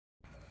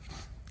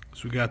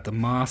So we got the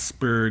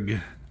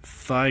Mossberg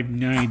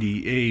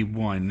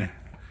 590A1.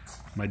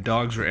 My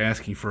dogs were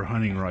asking for a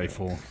hunting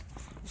rifle,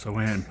 so I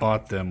went and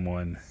bought them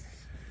one.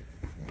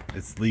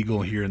 It's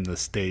legal here in the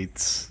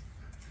States.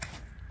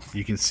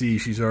 You can see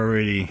she's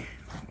already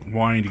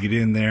wanting to get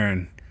in there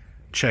and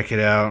check it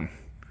out,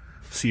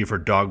 see if her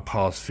dog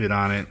paws fit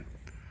on it.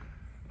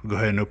 We'll go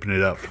ahead and open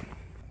it up.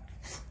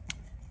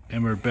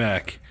 And we're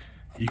back.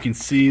 You can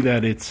see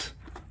that it's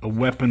a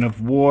weapon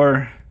of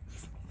war,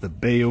 the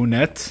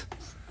bayonet,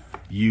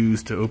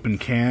 used to open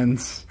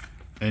cans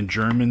and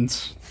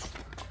Germans.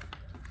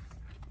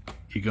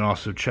 You can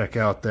also check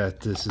out that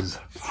this is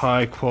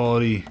high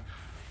quality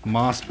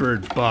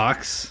Mossberg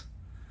box.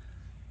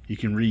 You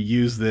can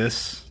reuse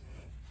this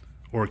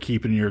or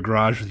keep it in your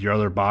garage with your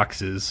other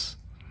boxes.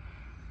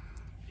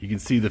 You can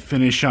see the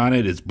finish on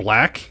it is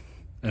black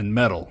and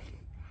metal.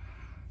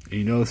 And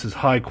you know this is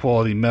high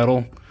quality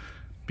metal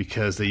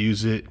because they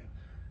use it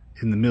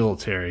in the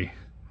military.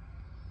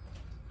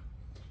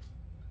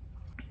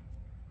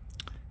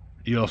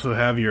 You also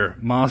have your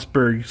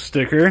Mossberg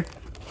sticker,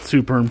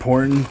 super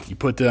important. You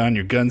put that on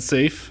your gun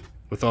safe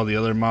with all the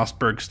other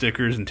Mossberg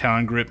stickers and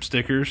Town Grip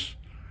stickers.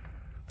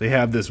 They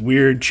have this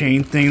weird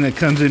chain thing that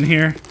comes in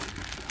here.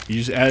 You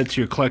just add it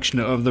to your collection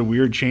of other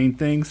weird chain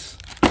things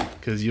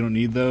because you don't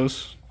need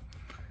those.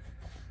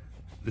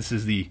 This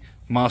is the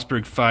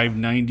Mossberg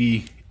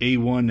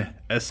 590A1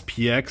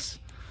 SPX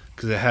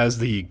because it has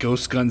the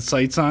ghost gun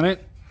sights on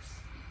it.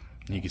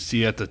 You can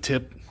see at the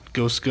tip,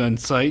 ghost gun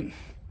sight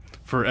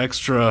for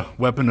extra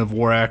weapon of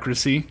war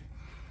accuracy.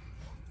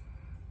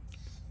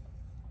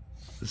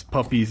 This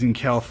puppy's in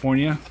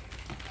California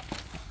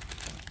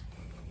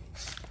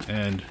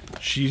and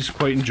she's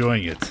quite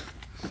enjoying it.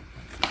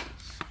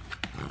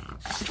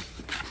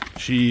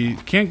 She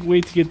can't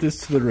wait to get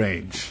this to the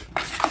range.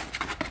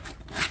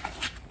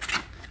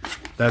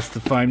 That's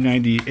the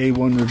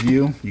 590A1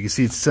 review. You can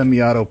see it's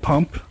semi-auto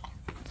pump.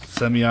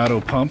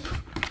 Semi-auto pump.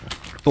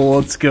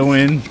 Bullets go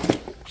in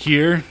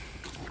here,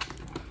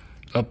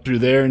 up through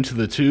there into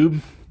the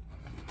tube.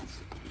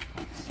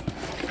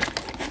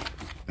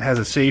 It has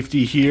a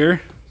safety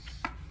here.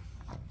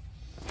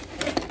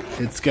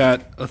 It's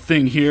got a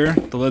thing here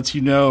that lets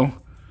you know,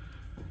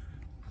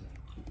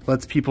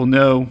 lets people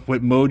know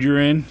what mode you're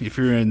in. If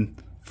you're in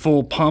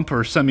full pump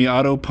or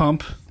semi-auto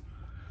pump.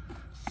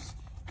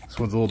 This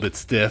one's a little bit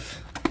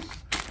stiff.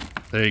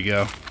 There you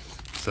go.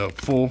 So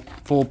full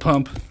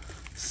pump,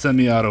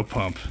 semi-auto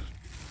pump.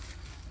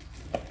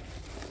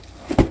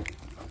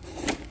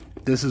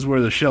 This is where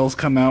the shells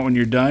come out when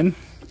you're done.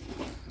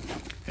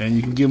 And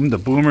you can give them the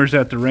boomers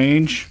at the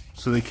range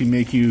so they can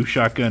make you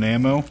shotgun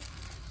ammo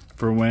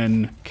for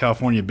when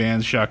California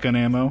bans shotgun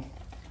ammo.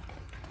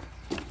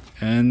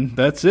 And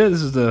that's it.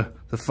 This is the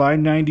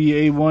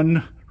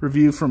 590A1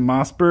 review from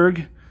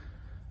Mossberg.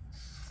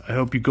 I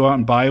hope you go out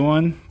and buy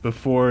one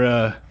before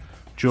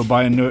Joe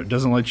Biden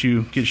doesn't let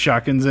you get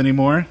shotguns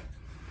anymore.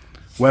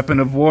 Weapon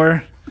of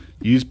war,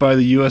 used by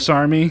the U.S.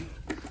 Army.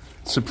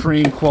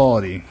 Supreme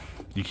quality.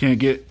 You can't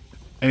get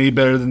any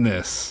better than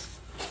this.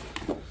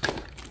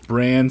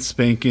 Brand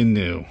spanking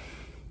new.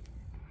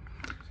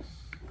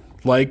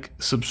 Like,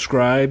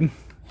 subscribe,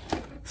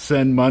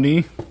 send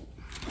money.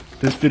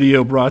 This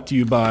video brought to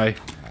you by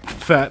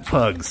Fat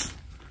Pugs.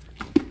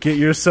 Get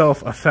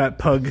yourself a fat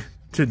pug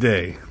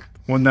today.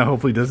 One that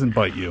hopefully doesn't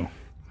bite you.